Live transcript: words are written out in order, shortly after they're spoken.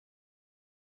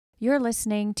You're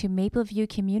listening to Mapleview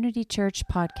Community Church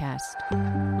podcast.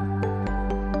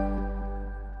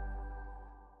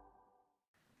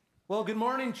 Well, good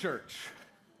morning, church.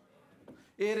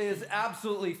 It is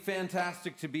absolutely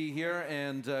fantastic to be here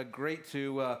and great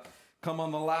to come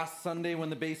on the last Sunday when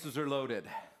the bases are loaded.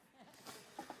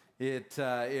 It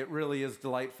really is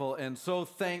delightful, and so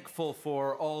thankful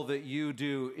for all that you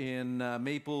do in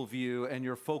Mapleview and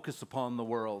your focus upon the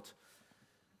world.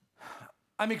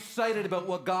 I'm excited about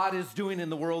what God is doing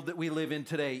in the world that we live in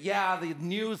today. Yeah, the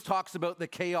news talks about the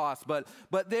chaos, but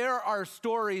there are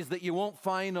stories that you won't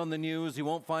find on the news, you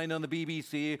won't find on the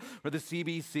BBC or the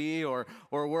CBC or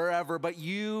wherever, but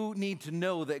you need to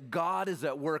know that God is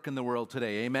at work in the world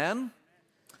today. Amen?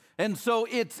 And so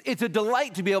it's a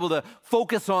delight to be able to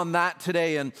focus on that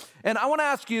today. And I want to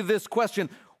ask you this question.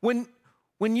 When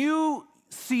you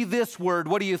see this word,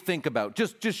 what do you think about?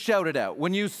 Just shout it out.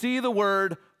 When you see the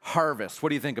word harvest, what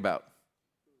do you think about?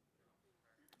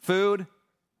 Food?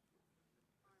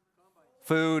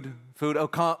 Food.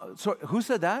 Oh, sorry, who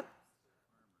said that?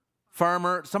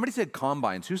 Farmer. Somebody said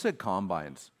combines. Who said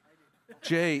combines?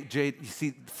 Jay, you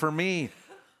see, for me,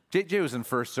 Jay was in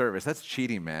first service. That's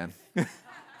cheating, man.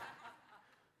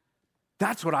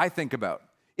 That's what I think about.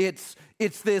 It's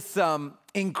this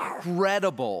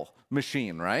incredible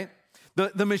machine, right?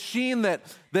 The machine that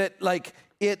like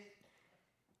it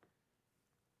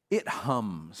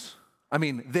hums. I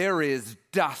mean, there is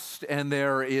dust and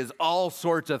there is all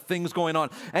sorts of things going on.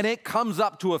 And it comes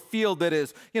up to a field that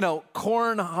is,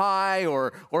 corn high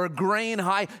or grain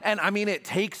high. And I mean, it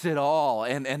takes it all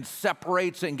and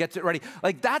separates it and gets it ready.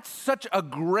 Like, that's such a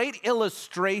great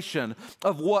illustration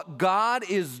of what God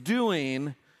is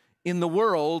doing in the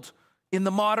world, in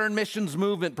the modern missions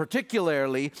movement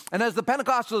particularly. And as the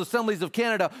Pentecostal Assemblies of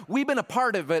Canada, we've been a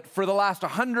part of it for the last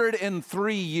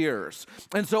 103 years.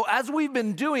 And so as we've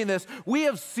been doing this, we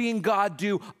have seen God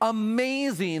do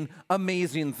amazing,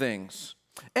 amazing things.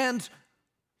 And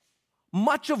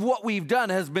much of what we've done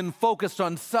has been focused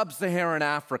on sub-Saharan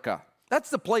Africa. That's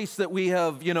the place that we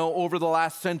have, over the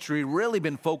last century really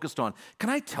been focused on. Can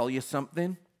I tell you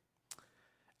something?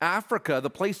 Africa, the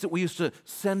place that we used to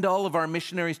send all of our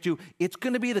missionaries to, it's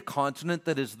going to be the continent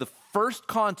that is the first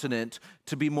continent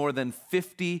to be more than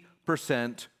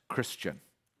 50% Christian.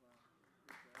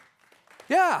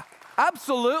 Yeah,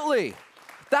 absolutely.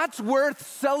 That's worth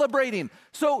celebrating.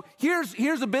 So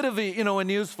here's a bit of a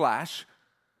news flash.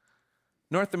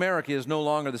 North America is no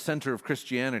longer the center of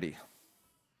Christianity.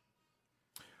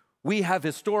 We have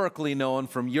historically known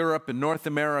from Europe and North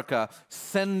America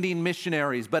sending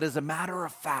missionaries, but as a matter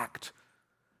of fact,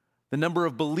 the number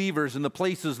of believers in the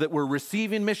places that were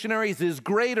receiving missionaries is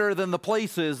greater than the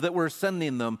places that were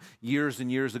sending them years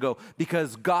and years ago,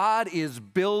 because God is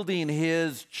building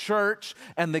His church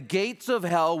and the gates of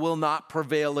hell will not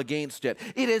prevail against it.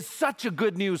 It is such a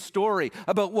good news story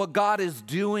about what God is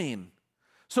doing.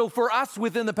 So for us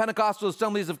within the Pentecostal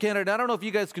Assemblies of Canada, I don't know if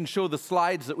you guys can show the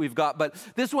slides that we've got, but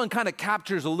this one kind of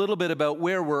captures a little bit about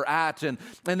where we're at. And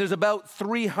there's about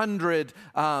 300,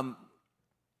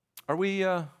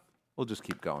 we'll just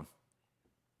keep going.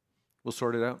 We'll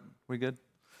sort it out. We good?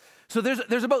 So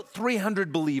there's about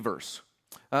 300 believers.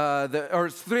 Or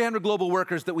 300 global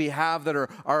workers that we have that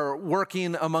are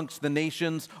working amongst the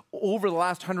nations. Over the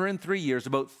last 103 years,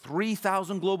 about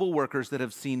 3,000 global workers that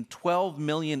have seen 12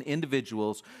 million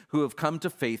individuals who have come to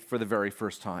faith for the very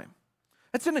first time.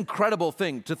 That's an incredible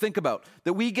thing to think about,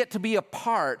 that we get to be a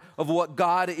part of what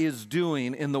God is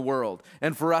doing in the world,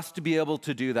 and for us to be able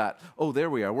to do that. Oh, there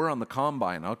we are. We're on the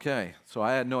combine. Okay. So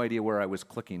I had no idea where I was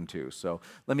clicking to. So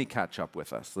let me catch up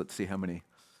with us. Let's see how many.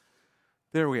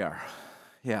 There we are.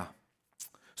 Yeah.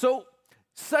 So,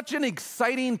 such an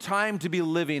exciting time to be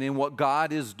living in what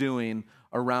God is doing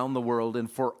around the world and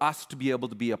for us to be able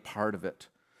to be a part of it.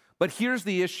 But here's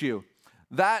the issue.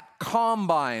 That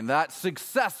combine, that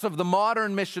success of the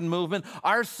modern mission movement,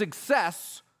 our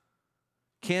success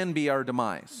can be our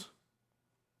demise.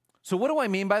 So what do I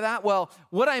mean by that? Well,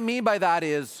 what I mean by that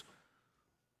is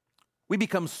we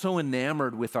become so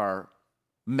enamored with our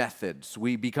methods.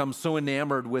 We become so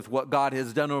enamored with what God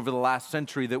has done over the last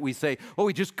century that we say, oh,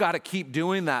 we just got to keep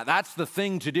doing that. That's the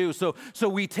thing to do. So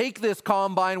we take this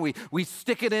combine, we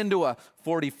stick it into a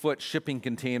 40-foot shipping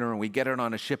container and we get it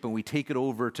on a ship and we take it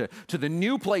over to the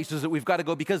new places that we've got to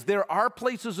go, because there are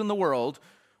places in the world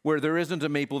where there isn't a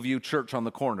Mapleview church on the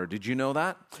corner. Did you know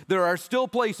that? There are still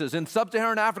places. In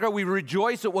sub-Saharan Africa, we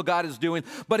rejoice at what God is doing.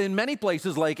 But in many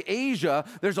places like Asia,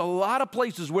 there's a lot of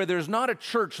places where there's not a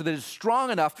church that is strong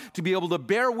enough to be able to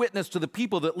bear witness to the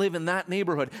people that live in that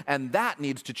neighborhood. And that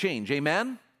needs to change.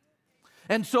 Amen?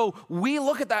 And so we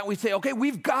look at that and we say, okay,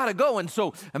 we've got to go. And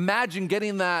so imagine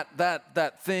getting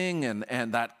that thing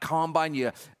and that combine,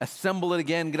 you assemble it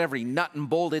again, get every nut and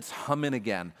bolt, it's humming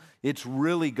again. It's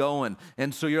really going.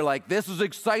 And so you're like, this is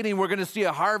exciting. We're going to see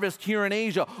a harvest here in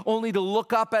Asia, only to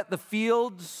look up at the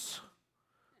fields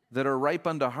that are ripe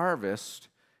unto harvest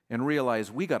and realize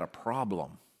we got a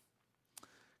problem.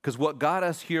 Because what got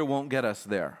us here won't get us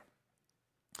there.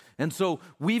 And so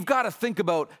we've got to think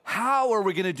about how are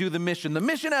we going to do the mission. The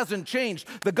mission hasn't changed.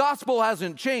 The gospel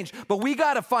hasn't changed. But we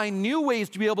got to find new ways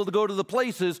to be able to go to the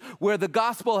places where the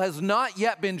gospel has not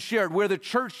yet been shared, where the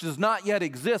church does not yet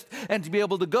exist, and to be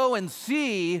able to go and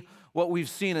see what we've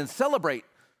seen and celebrate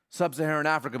Sub-Saharan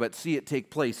Africa, but see it take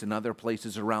place in other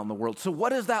places around the world. So what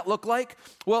does that look like?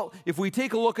 Well, if we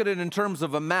take a look at it in terms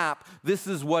of a map, this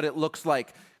is what it looks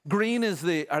like. Green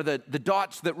are the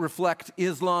dots that reflect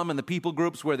Islam and the people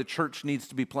groups where the church needs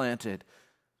to be planted.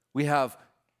 We have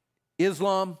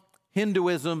Islam,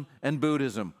 Hinduism, and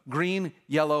Buddhism. Green,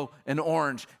 yellow, and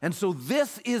orange. And so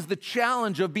this is the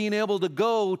challenge of being able to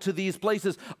go to these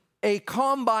places. A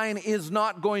combine is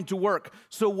not going to work.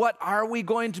 So what are we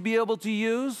going to be able to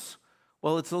use?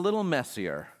 Well, it's a little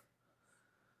messier.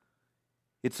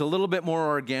 It's a little bit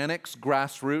more organics,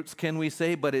 grassroots, can we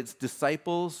say, but it's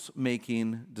disciples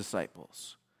making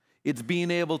disciples. It's being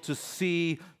able to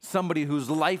see somebody whose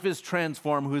life is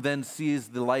transformed, who then sees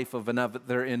the life of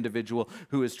another individual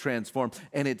who is transformed.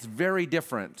 And it's very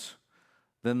different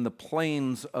than the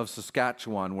plains of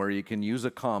Saskatchewan where you can use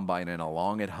a combine and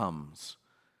along it hums.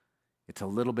 It's a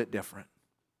little bit different.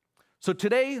 So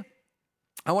today,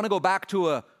 I want to go back to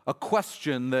a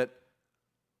question that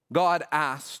God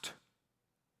asked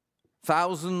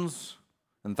thousands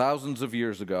and thousands of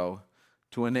years ago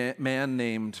to a man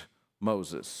named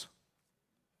Moses.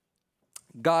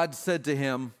 God said to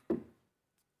him,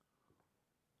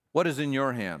 "What is in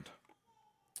your hand?"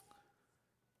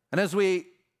 And as we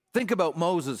think about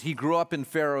Moses, he grew up in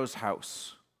Pharaoh's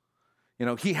house. You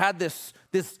know, he had this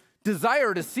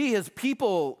desire to see his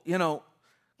people,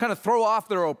 kind of throw off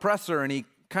their oppressor, and he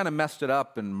kind of messed it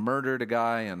up and murdered a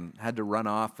guy and had to run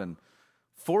off. And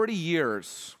 40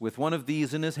 years with one of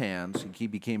these in his hands, he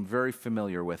became very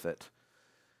familiar with it.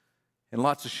 And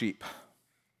lots of sheep.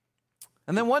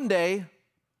 And then one day,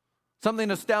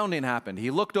 something astounding happened. He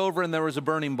looked over and there was a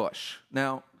burning bush.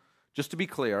 Now, just to be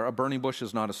clear, a burning bush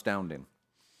is not astounding.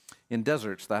 In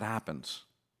deserts, that happens.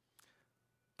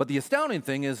 But the astounding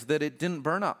thing is that it didn't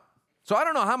burn up. So I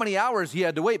don't know how many hours he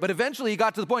had to wait, but eventually he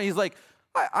got to the point, he's like,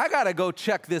 I got to go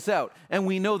check this out. And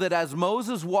we know that as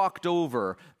Moses walked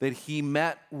over, that he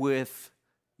met with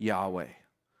Yahweh,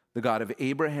 the God of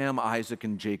Abraham, Isaac,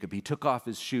 and Jacob. He took off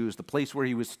his shoes. The place where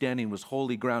he was standing was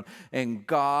holy ground, and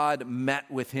God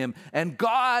met with him. And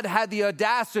God had the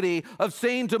audacity of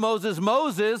saying to Moses,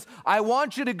 "Moses, I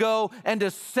want you to go and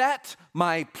to set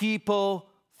my people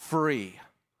free."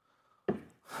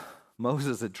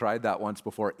 Moses had tried that once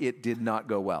before. It did not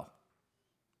go well.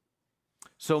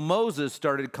 So Moses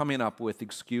started coming up with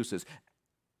excuses.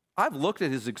 I've looked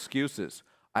at his excuses.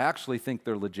 I actually think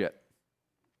they're legit.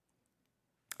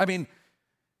 I mean,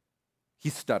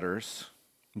 he stutters,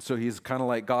 and so he's kind of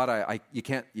like, "God, you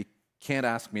can't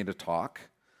ask me to talk."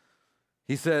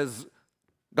 He says,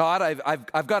 "God,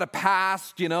 I've got a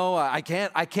past. I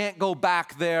can't go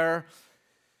back there."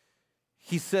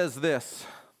 He says this: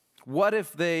 "What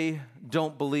if they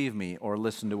don't believe me or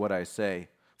listen to what I say?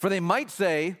 For they might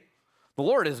say, 'The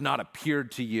Lord has not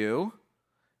appeared to you.'"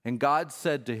 And God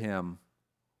said to him,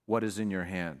 "What is in your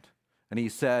hand?" And he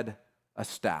said, "A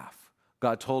staff."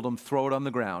 God told him, "Throw it on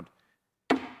the ground."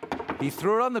 He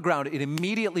threw it on the ground. It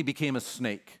immediately became a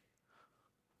snake.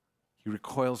 He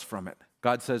recoils from it.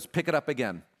 God says, "Pick it up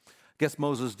again." I guess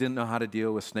Moses didn't know how to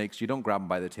deal with snakes. You don't grab them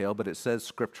by the tail, but it says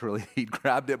scripturally he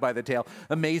grabbed it by the tail.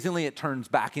 Amazingly, it turns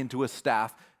back into a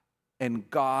staff, and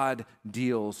God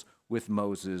deals with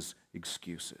Moses'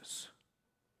 excuses.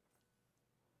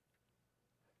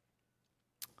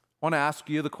 I want to ask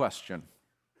you the question,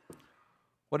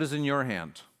 what is in your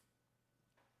hand?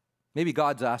 Maybe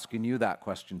God's asking you that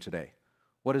question today.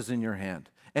 What is in your hand?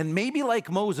 And maybe like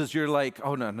Moses, you're like,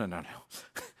 "Oh, no.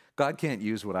 God can't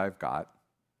use what I've got.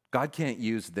 God can't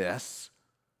use this."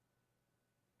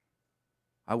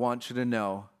 I want you to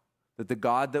know that the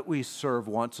God that we serve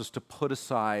wants us to put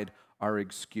aside our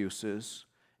excuses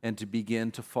and to begin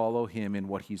to follow him in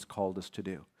what he's called us to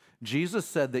do. Jesus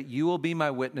said that you will be my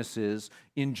witnesses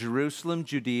in Jerusalem,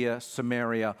 Judea,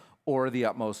 Samaria, or the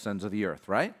utmost ends of the earth,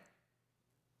 right?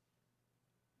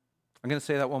 I'm going to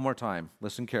say that one more time.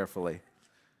 Listen carefully.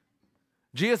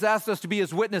 Jesus asked us to be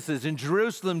his witnesses in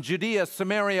Jerusalem, Judea,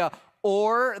 Samaria,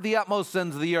 or the utmost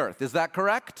ends of the earth. Is that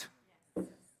correct? Yes.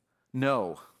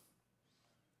 No.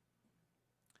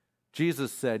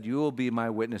 Jesus said, "You will be my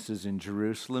witnesses in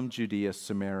Jerusalem, Judea,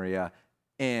 Samaria,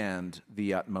 and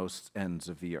the utmost ends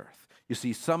of the earth." You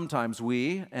see, sometimes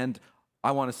we, and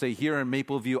I want to say here in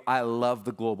Mapleview, I love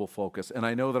the global focus. And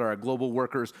I know that our global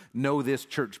workers know this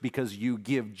church because you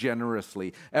give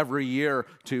generously every year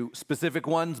to specific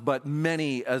ones, but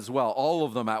many as well. All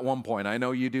of them at one point. I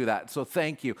know you do that. So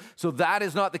thank you. So that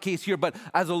is not the case here. But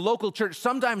as a local church,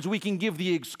 sometimes we can give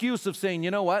the excuse of saying, you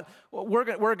know what?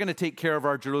 We're going to take care of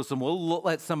our Jerusalem. We'll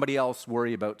let somebody else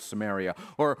worry about Samaria.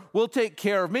 Or we'll take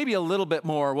care of maybe a little bit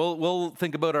more. We'll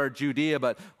think about our Judea,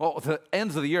 but the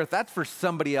ends of the earth, that's for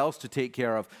somebody else to take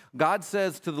care of. God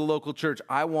says to the local church,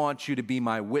 I want you to be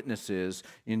my witnesses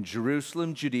in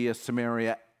Jerusalem, Judea,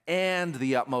 Samaria, and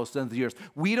the utmost ends of the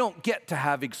earth. We don't get to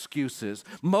have excuses.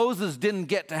 Moses didn't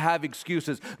get to have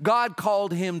excuses. God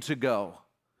called him to go.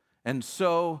 And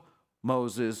so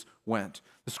Moses went.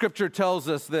 The scripture tells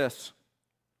us this: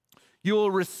 you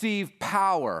will receive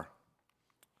power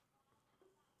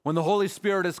when the Holy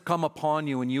Spirit has come upon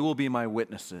you, and you will be my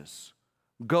witnesses.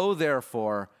 Go,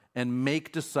 therefore, and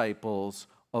make disciples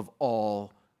of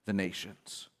all the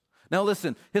nations. Now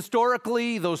listen,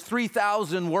 historically, those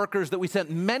 3,000 workers that we sent,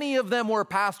 many of them were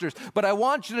pastors, but I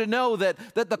want you to know that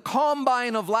the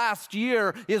combine of last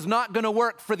year is not going to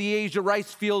work for the Asia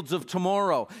rice fields of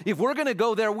tomorrow. If we're going to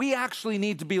go there, we actually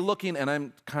need to be looking, and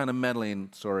I'm kind of meddling,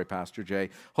 sorry, Pastor Jay,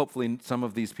 hopefully some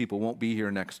of these people won't be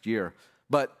here next year,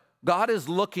 but God is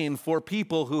looking for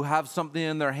people who have something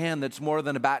in their hand that's more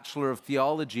than a Bachelor of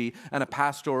Theology and a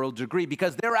pastoral degree,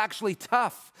 because they're actually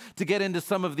tough to get into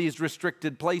some of these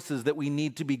restricted places that we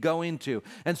need to be going to.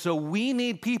 And so we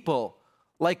need people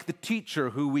like the teacher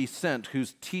who we sent,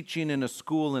 who's teaching in a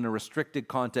school in a restricted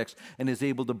context and is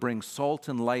able to bring salt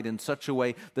and light in such a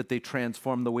way that they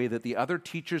transform the way that the other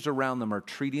teachers around them are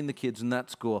treating the kids in that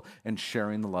school and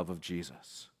sharing the love of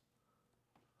Jesus.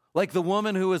 Like the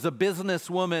woman who was a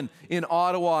businesswoman in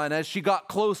Ottawa, and as she got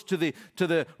close to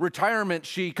the retirement,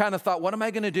 she kind of thought, what am I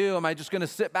going to do? Am I just going to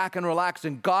sit back and relax?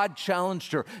 And God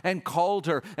challenged her and called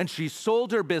her, and she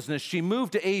sold her business. She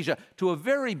moved to Asia, to a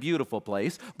very beautiful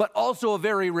place, but also a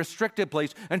very restricted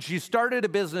place. And she started a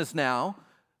business now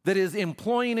that is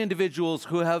employing individuals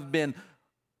who have been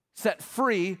set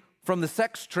free from the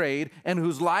sex trade and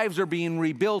whose lives are being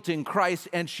rebuilt in Christ,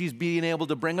 and she's being able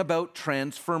to bring about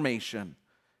transformation.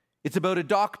 It's about a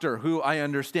doctor who I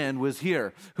understand was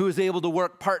here, who is able to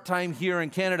work part-time here in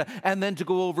Canada and then to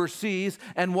go overseas.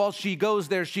 And while she goes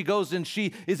there, she goes and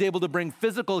she is able to bring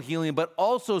physical healing, but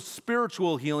also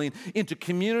spiritual healing into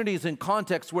communities and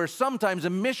contexts where sometimes a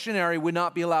missionary would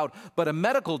not be allowed, but a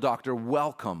medical doctor,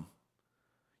 welcome.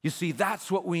 You see,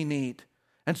 that's what we need.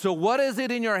 And so what is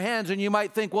it in your hands? And you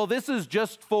might think, well, this is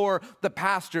just for the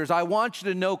pastors. I want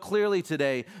you to know clearly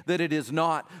today that it is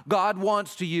not. God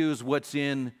wants to use what's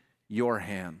in your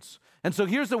hands. And so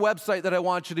here's the website that I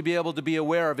want you to be able to be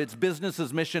aware of. It's Business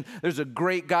as Mission. There's a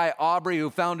great guy, Aubrey, who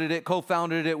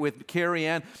co-founded it with Carrie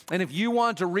Ann. And if you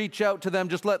want to reach out to them,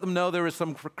 just let them know there is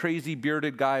some crazy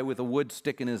bearded guy with a wood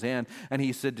stick in his hand, and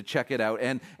he said to check it out.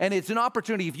 And it's an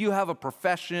opportunity if you have a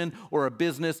profession or a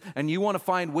business and you want to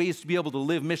find ways to be able to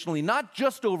live missionally, not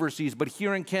just overseas, but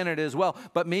here in Canada as well,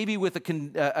 but maybe with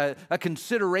a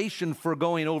consideration for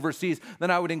going overseas, then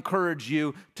I would encourage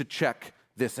you to check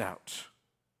this out.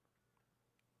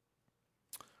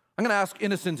 I'm going to ask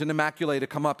Innocent and Immaculate to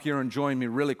come up here and join me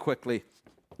really quickly.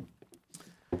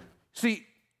 See,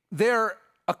 they're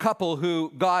a couple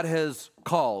who God has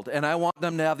called, and I want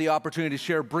them to have the opportunity to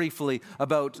share briefly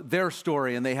about their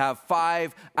story. And they have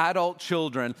 5 adult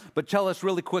children. But tell us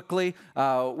really quickly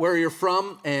where you're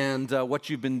from and what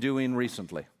you've been doing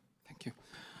recently. Thank you.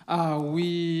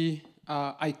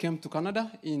 I came to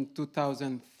Canada in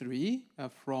 2003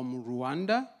 from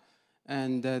Rwanda,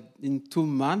 and in 2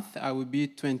 months I will be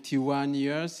 21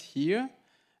 years here.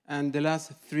 And the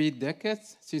last 3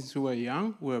 decades, since we were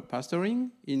young, we were pastoring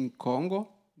in Congo,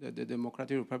 the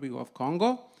Democratic Republic of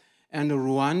Congo, and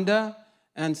Rwanda.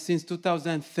 And since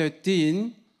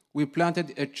 2013, we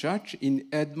planted a church in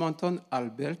Edmonton,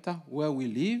 Alberta, where we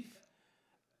live.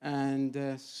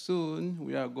 And soon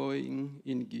we are going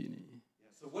in Guinea.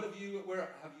 So where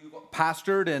have you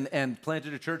pastored and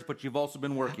planted a church, but you've also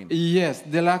been working? Yes,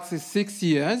 the last 6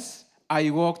 years, I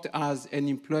worked as an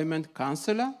employment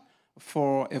counselor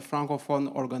for a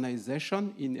Francophone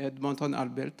organization in Edmonton,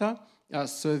 Alberta,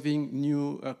 serving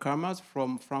newcomers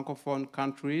from Francophone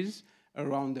countries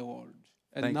around the world.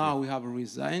 And now we have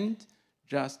resigned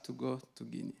just to go to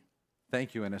Guinea.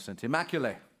 Thank you, Innocent.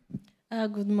 Immaculate.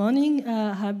 Good morning.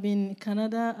 I have been in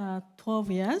Canada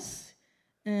 12 years.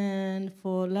 And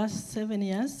for last 7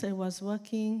 years, I was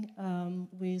working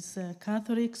with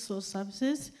Catholic Social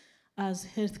Services as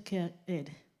healthcare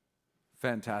aide.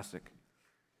 Fantastic.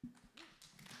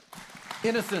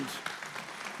 Innocent,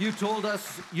 you told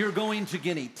us you're going to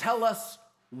Guinea. Tell us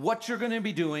what you're going to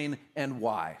be doing and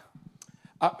why.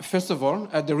 First of all,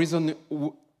 the reason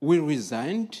we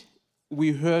resigned,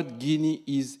 we heard Guinea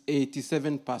is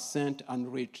 87%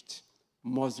 unreached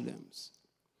Muslims.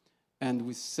 And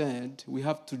we said we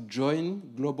have to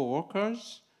join global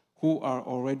workers who are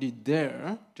already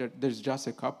there, there's just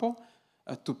a couple,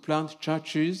 to plant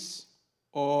churches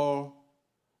all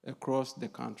across the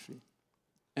country.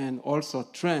 And also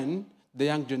train the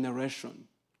young generation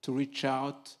to reach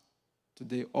out to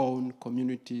their own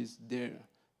communities there.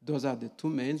 Those are the two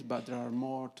mains, but there are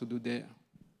more to do there.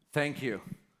 Thank you.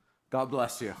 God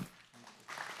bless you.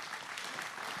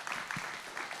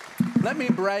 Let me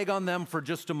brag on them for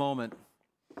just a moment,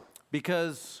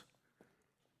 because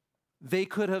they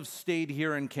could have stayed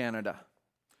here in Canada.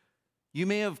 You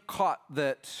may have caught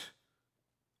that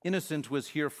Innocent was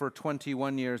here for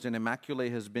 21 years and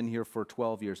Immaculée has been here for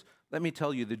 12 years. Let me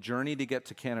tell you, the journey to get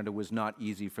to Canada was not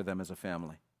easy for them as a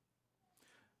family.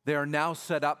 They are now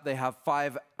set up. They have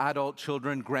 5 adult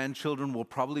children. Grandchildren will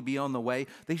probably be on the way.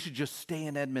 They should just stay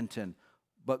in Edmonton.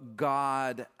 But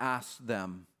God asked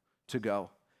them to go.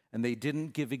 And they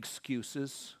didn't give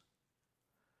excuses.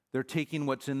 They're taking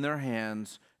what's in their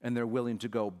hands and they're willing to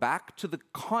go back to the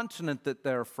continent that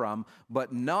they're from,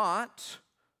 but not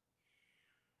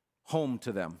home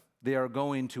to them. They are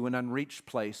going to an unreached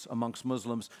place amongst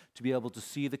Muslims to be able to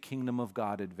see the kingdom of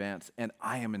God advance. And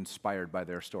I am inspired by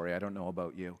their story. I don't know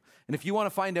about you. And if you want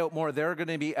to find out more, they're going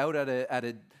to be out at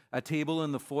a table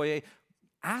in the foyer.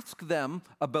 Ask them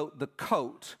about the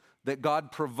coat that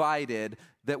God provided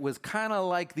that was kind of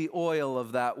like the oil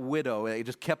of that widow. It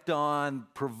just kept on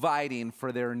providing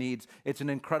for their needs. It's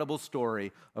an incredible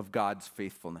story of God's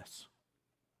faithfulness.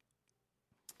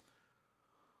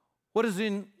 What is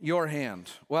in your hand?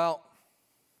 Well,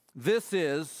 this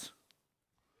is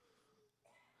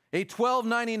a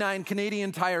 $12.99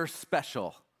 Canadian Tire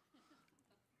special.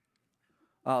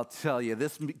 I'll tell you,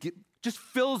 this just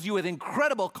fills you with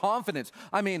incredible confidence.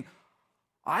 I mean,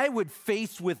 I would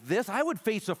face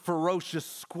a ferocious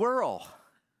squirrel.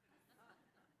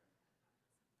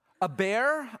 A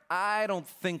bear? I don't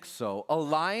think so. A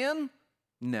lion?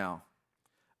 No.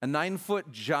 A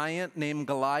 9-foot giant named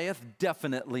Goliath?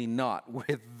 Definitely not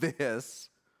with this.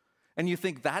 And you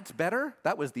think that's better?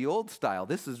 That was the old style.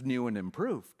 This is new and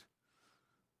improved.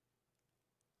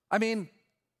 I mean,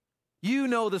 you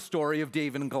know the story of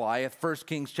David and Goliath, 1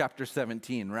 Kings chapter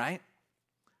 17, right?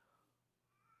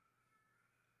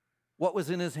 What was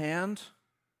in his hand?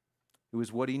 It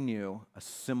was what he knew, a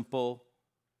simple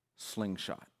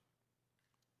slingshot.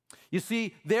 You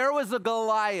see, there was a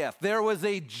Goliath, there was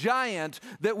a giant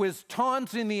that was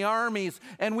taunting the armies,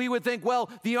 and we would think, well,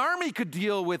 the army could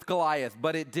deal with Goliath,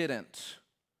 but it didn't.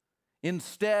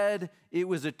 Instead, it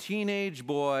was a teenage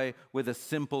boy with a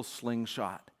simple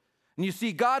slingshot. And you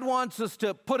see, God wants us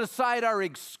to put aside our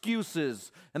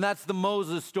excuses, and that's the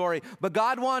Moses story, but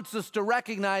God wants us to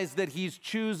recognize that he's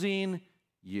choosing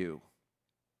you.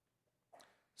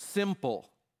 Simple.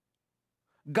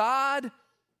 God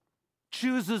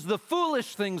chooses the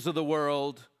foolish things of the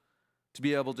world to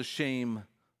be able to shame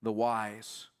the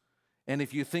wise. And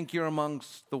if you think you're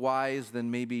amongst the wise,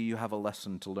 then maybe you have a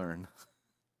lesson to learn.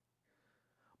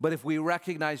 But if we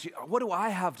recognize, what do I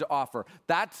have to offer?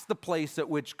 That's the place at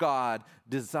which God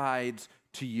decides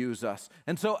to use us.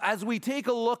 And so as we take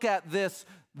a look at this,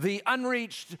 the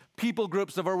unreached people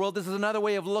groups of our world, this is another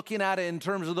way of looking at it in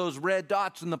terms of those red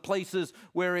dots and the places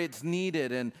where it's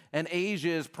needed. And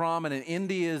Asia is prominent.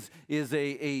 India is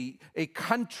a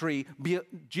country,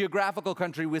 geographical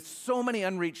country with so many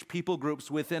unreached people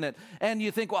groups within it. And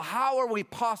you think, well, how are we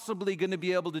possibly going to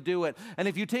be able to do it? And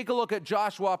if you take a look at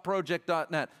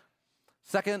joshuaproject.net,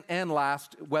 second and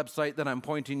last website that I'm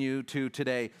pointing you to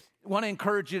today, I want to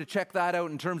encourage you to check that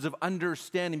out in terms of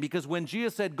understanding, because when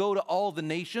Jesus said go to all the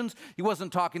nations, he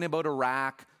wasn't talking about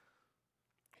Iraq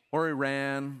or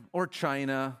Iran or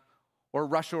China or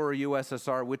Russia or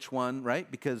USSR, which one, right?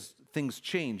 Because things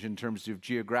change in terms of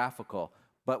geographical.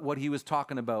 But what he was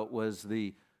talking about was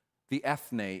the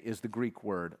ethne is the Greek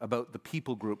word, about the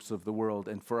people groups of the world,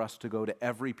 and for us to go to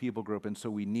every people group, and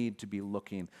so we need to be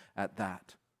looking at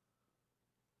that.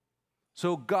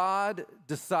 So God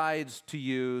decides to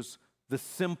use the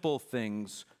simple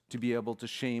things to be able to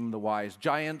shame the wise.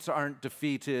 Giants aren't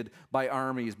defeated by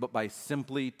armies, but by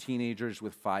simply teenagers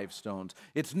with 5 stones.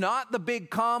 It's not the big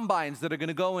combines that are going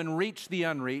to go and reach the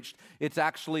unreached. It's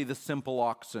actually the simple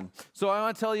oxen. So I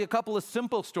want to tell you a couple of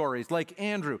simple stories, like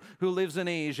Andrew, who lives in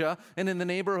Asia, and in the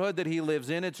neighborhood that he lives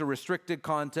in, it's a restricted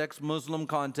context, Muslim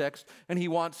context, and he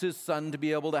wants his son to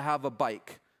be able to have a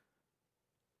bike.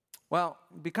 Well,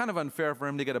 it'd be kind of unfair for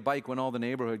him to get a bike when all the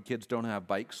neighborhood kids don't have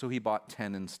bikes, so he bought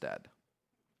 10 instead.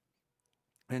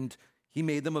 And he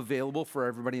made them available for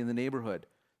everybody in the neighborhood.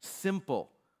 Simple.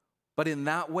 But in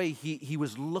that way, he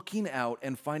was looking out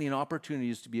and finding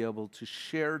opportunities to be able to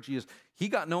share Jesus. He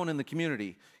got known in the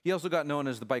community. He also got known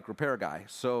as the bike repair guy.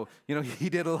 So, he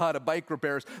did a lot of bike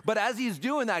repairs. But as he's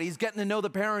doing that, he's getting to know the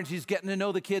parents, he's getting to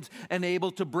know the kids, and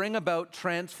able to bring about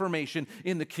transformation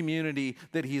in the community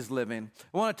that he's living.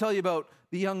 I want to tell you about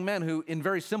the young men who, in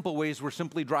very simple ways, were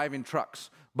simply driving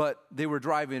trucks, but they were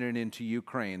driving it into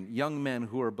Ukraine. Young men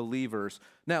who are believers.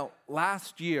 Now,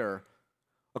 last year,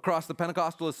 across the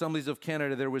Pentecostal Assemblies of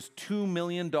Canada, there was $2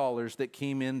 million that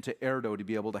came into Erdo to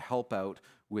be able to help out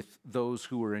with those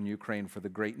who were in Ukraine for the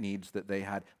great needs that they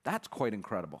had. That's quite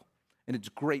incredible, and it's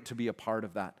great to be a part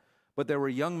of that. But there were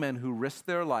young men who risked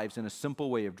their lives in a simple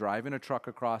way of driving a truck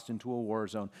across into a war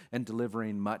zone and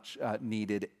delivering much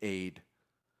needed aid.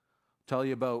 I'll tell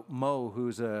you about Mo,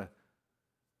 who's a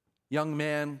young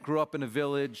man, grew up in a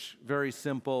village, very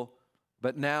simple,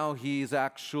 but now he's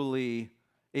actually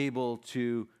able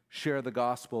to share the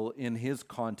gospel in his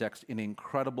context in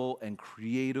incredible and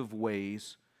creative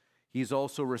ways. He's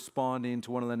also responding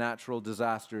to one of the natural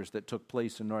disasters that took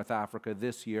place in North Africa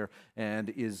this year and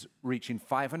is reaching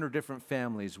 500 different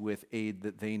families with aid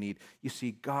that they need. You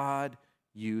see, God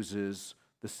uses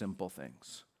the simple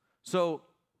things. So,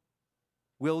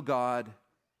 will God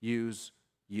use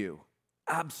you?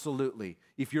 Absolutely.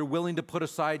 If you're willing to put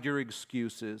aside your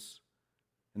excuses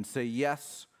and say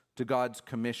yes to God's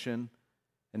commission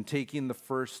and taking the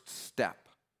first step.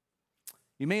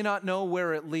 You may not know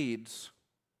where it leads,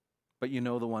 but you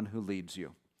know the one who leads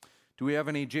you. Do we have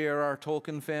any J.R.R.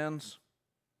 Tolkien fans?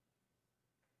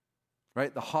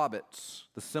 Right? The hobbits,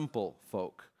 the simple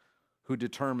folk who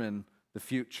determine the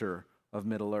future of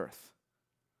Middle-earth.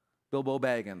 Bilbo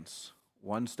Baggins,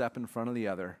 one step in front of the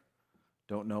other,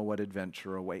 don't know what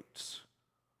adventure awaits.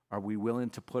 Are we willing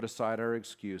to put aside our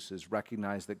excuses,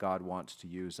 recognize that God wants to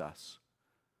use us?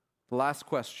 The last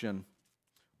question,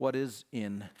 what is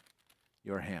in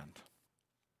your hand?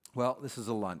 Well, this is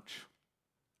a lunch.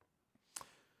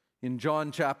 In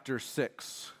John chapter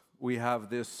 6, we have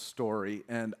this story,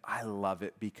 and I love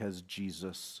it because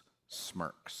Jesus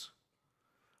smirks.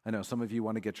 I know some of you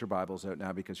want to get your Bibles out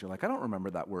now because you're like, I don't remember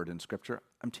that word in Scripture.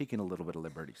 I'm taking a little bit of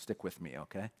liberty. Stick with me,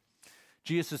 okay?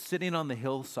 Jesus is sitting on the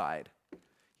hillside.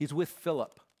 He's with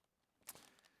Philip.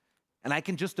 And I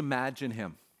can just imagine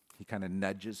him. He kind of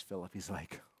nudges Philip. He's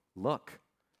like, look.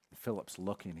 And Philip's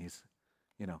looking. He's,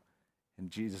 and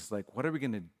Jesus is like, what are we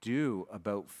going to do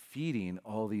about feeding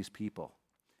all these people?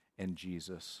 And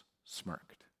Jesus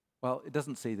smirked. Well, it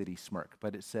doesn't say that he smirked,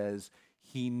 but it says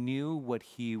he knew what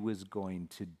he was going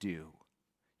to do.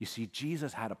 You see,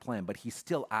 Jesus had a plan, but he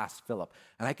still asked Philip.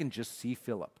 And I can just see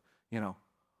Philip,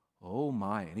 oh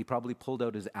my. And he probably pulled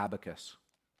out his abacus.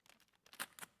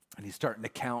 And he's starting to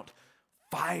count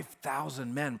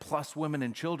 5,000 men plus women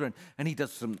and children. And he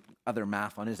does some other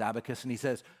math on his abacus. And he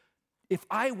says, if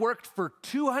I worked for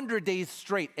 200 days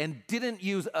straight and didn't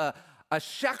use a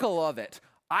shekel of it,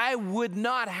 I would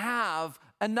not have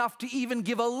enough to even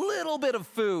give a little bit of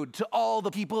food to all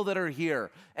the people that are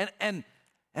here. And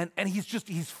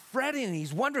he's fretting.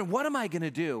 He's wondering, what am I going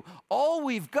to do? All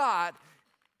we've got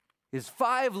is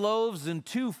 5 loaves and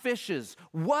 2 fishes.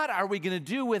 What are we going to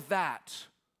do with that?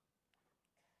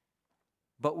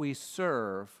 But we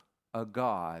serve a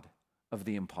God of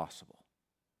the impossible.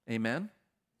 Amen?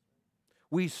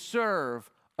 We serve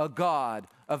a God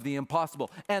of the impossible.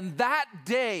 And that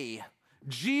day,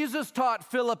 Jesus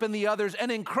taught Philip and the others an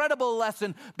incredible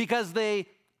lesson because they,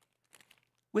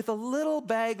 with a little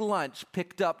bag lunch,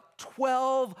 picked up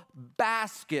 12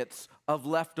 baskets of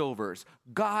leftovers.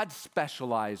 God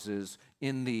specializes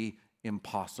in the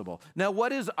impossible. Now,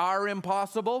 what is our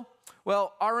impossible?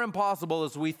 Well, our impossible,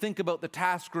 as we think about the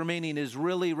task remaining, is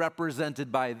really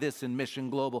represented by this in Mission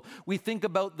Global. We think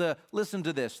about listen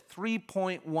to this,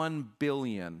 3.1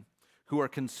 billion who are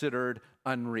considered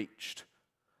unreached.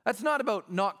 That's not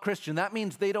about not Christian. That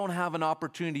means they don't have an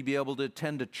opportunity to be able to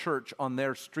attend a church on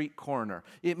their street corner.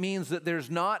 It means that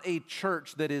there's not a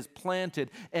church that is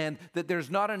planted and that there's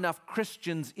not enough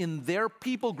Christians in their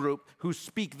people group who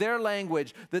speak their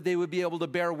language that they would be able to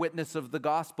bear witness of the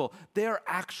gospel. They're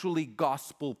actually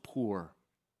gospel poor.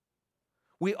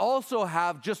 We also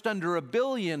have just under 1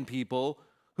 billion people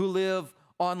who live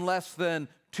on less than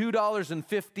 $2.15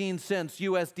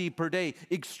 USD per day.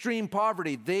 Extreme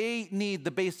poverty. They need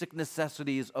the basic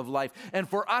necessities of life. And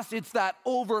for us, it's that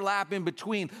overlap in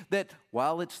between that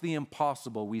while it's the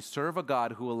impossible, we serve a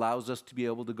God who allows us to be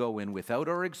able to go in without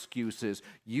our excuses,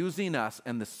 using us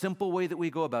and the simple way that we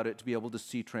go about it to be able to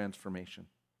see transformation.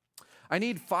 I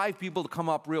need 5 people to come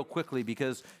up real quickly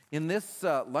because in this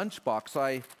lunchbox,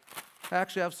 I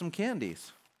actually have some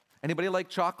candies. Anybody like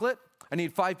chocolate? I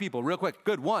need 5 people real quick.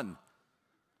 Good. 1,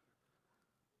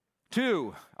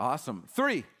 2, awesome.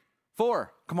 3,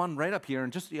 4, come on right up here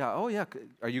and just, oh yeah,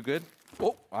 are you good?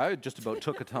 Oh, I just about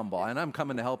took a tumble and I'm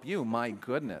coming to help you, my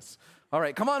goodness. All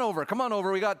right, come on over.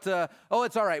 We got,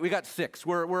 it's all right, we got 6.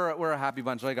 We're a happy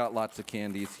bunch. I got lots of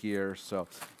candies here, so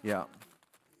yeah.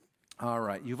 All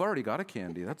right, you've already got a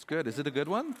candy, that's good. Is it a good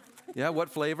one? Yeah, what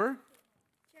flavor?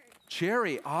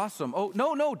 Cherry, awesome. Oh,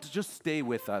 no, just stay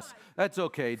with us. That's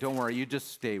okay, don't worry, you just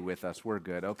stay with us, we're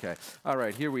good, okay. All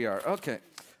right, here we are, okay.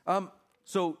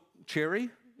 So cherry,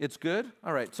 it's good.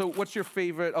 All right. So what's your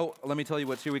favorite? Oh, let me tell you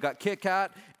what's here. We got Kit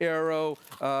Kat, Arrow.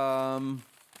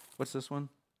 What's this one?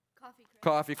 Coffee Crisp.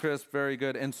 Coffee Crisp, very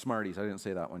good. And Smarties. I didn't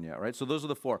say that one yet, right? So those are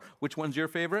the 4. Which one's your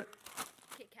favorite?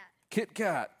 Kit Kat. Kit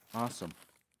Kat. Awesome. Thank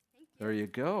you. There you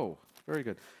go. Very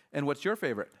good. And what's your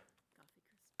favorite?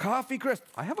 Coffee Crisp. Coffee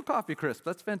Crisp. I have a Coffee Crisp.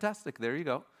 That's fantastic. There you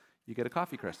go. You get a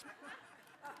Coffee Crisp.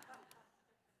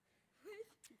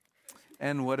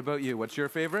 And what about you? What's your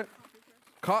favorite?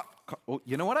 Oh,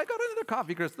 you know what? I got another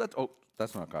Coffee Crisp.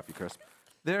 That's not Coffee Crisp.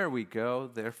 There we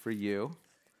go. There for you.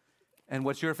 And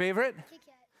what's your favorite? Kit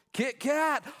Kat. Kit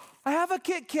Kat. I have a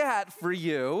Kit Kat for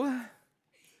you.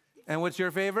 And what's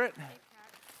your favorite? Kit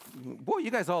Kat. Boy,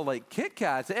 you guys all like Kit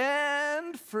Kats.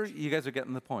 And for you guys are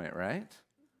getting the point, right?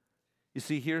 You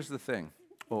see, here's the thing.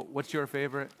 Well, what's your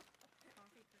favorite?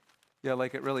 Yeah,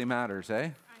 like it really matters, eh?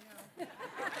 I know.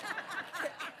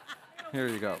 Here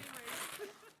you go.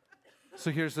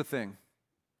 So here's the thing.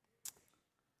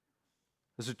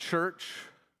 As a church,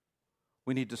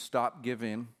 we need to stop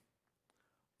giving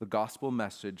the gospel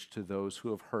message to those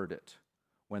who have heard it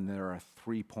when there are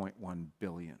 3.1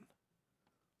 billion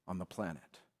on the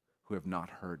planet who have not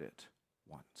heard it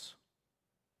once.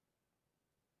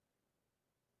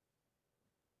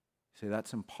 You say,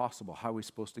 that's impossible. How are we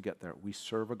supposed to get there? We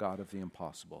serve a God of the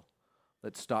impossible.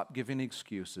 Let's stop giving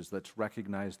excuses. Let's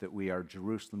recognize that we are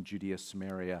Jerusalem, Judea,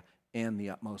 Samaria, and the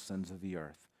utmost ends of the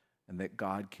earth, and that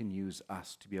God can use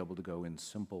us to be able to go in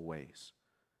simple ways,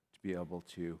 to be able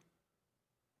to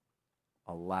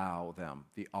allow them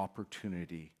the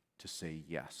opportunity to say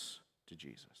yes to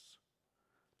Jesus.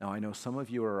 Now, I know some of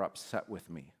you are upset with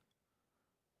me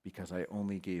because I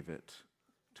only gave it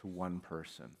to one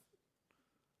person.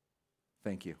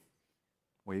 Thank you.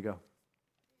 Where you go?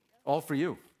 All for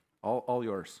you. All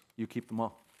yours. You keep them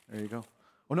all. There you go.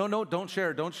 Oh, no, don't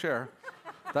share.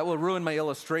 That will ruin my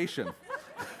illustration.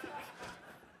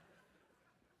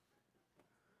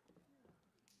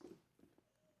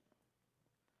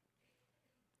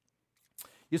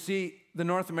 You see, the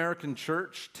North American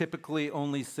church typically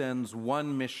only sends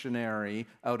one missionary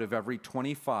out of every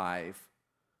 25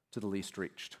 to the least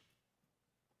reached.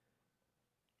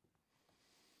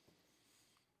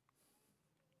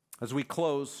 As we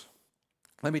close,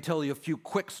 let me tell you a few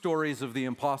quick stories of the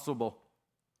impossible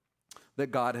that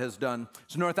God has done.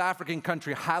 It's a North African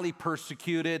country, highly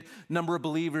persecuted. Number of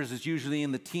believers is usually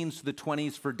in the teens to the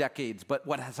 20s for decades. But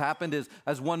what has happened is,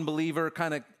 as one believer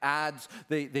kind of adds,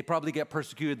 they probably get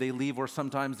persecuted, they leave, or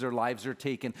sometimes their lives are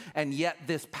taken. And yet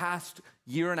this past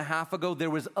year and a half ago, there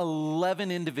was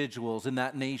 11 individuals in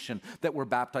that nation that were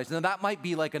baptized. Now that might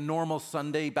be like a normal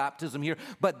Sunday baptism here,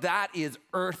 but that is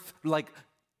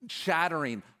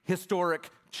shattering, historic,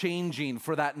 changing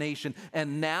for that nation.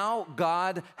 And now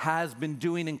God has been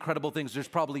doing incredible things. There's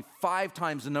probably 5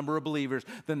 times the number of believers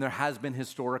than there has been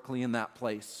historically in that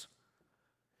place.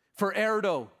 For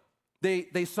Erdo,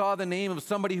 they saw the name of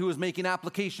somebody who was making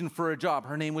application for a job.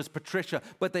 Her name was Patricia,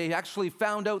 but they actually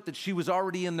found out that she was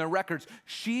already in their records.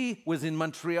 She was in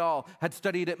Montreal, had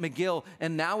studied at McGill,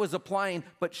 and now is applying,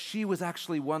 but she was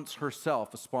actually once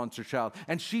herself a sponsor child.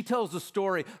 And she tells the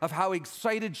story of how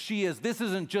excited she is. This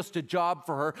isn't just a job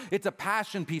for her, it's a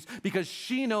passion piece, because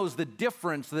she knows the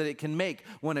difference that it can make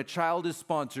when a child is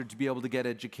sponsored to be able to get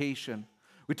education.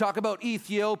 We talk about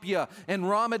Ethiopia, and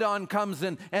Ramadan comes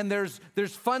in, and there's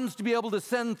funds to be able to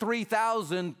send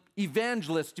 3,000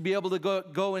 evangelists to be able to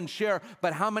go and share.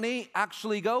 But how many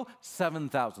actually go?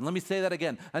 7,000. Let me say that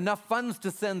again. Enough funds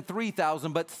to send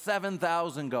 3,000, but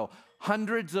 7,000 go.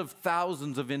 Hundreds of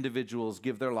thousands of individuals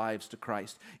give their lives to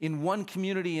Christ. In one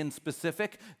community in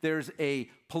specific, there's a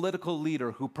political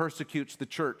leader who persecutes the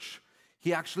church.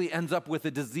 He actually ends up with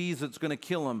a disease that's going to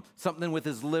kill him, something with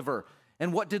his liver.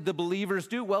 And what did the believers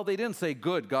do? Well, they didn't say,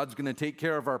 good, God's going to take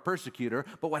care of our persecutor.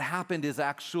 But what happened is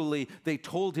actually they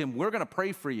told him, we're going to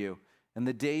pray for you. And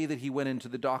the day that he went into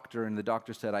the doctor and the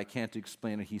doctor said, I can't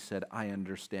explain it, he said, I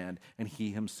understand. And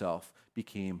he himself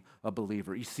became a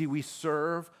believer. You see, we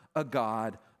serve a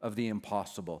God of the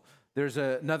impossible. There's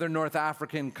another North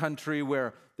African country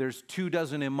where there's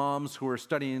 24 imams who are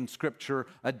studying scripture.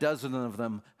 12 of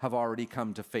them have already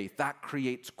come to faith. That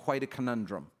creates quite a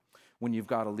conundrum when you've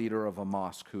got a leader of a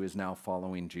mosque who is now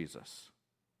following Jesus.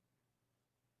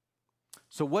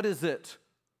 So what is it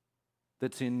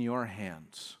that's in your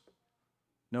hands?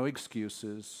 No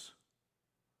excuses.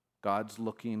 God's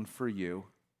looking for you.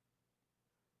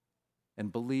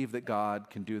 And believe that God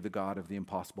can do the God of the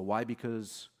impossible. Why?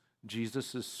 Because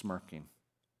Jesus is smirking.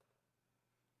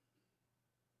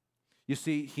 You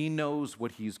see, he knows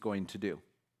what he's going to do.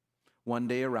 One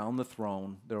day around the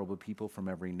throne, there will be people from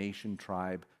every nation,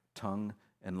 tribe, tongue,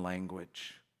 and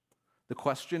language. The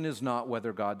question is not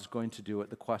whether God's going to do it.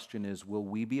 The question is, will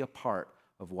we be a part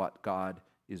of what God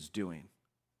is doing?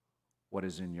 What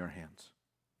is in your hands?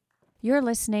 You're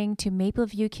listening to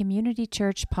Mapleview Community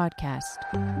Church podcast.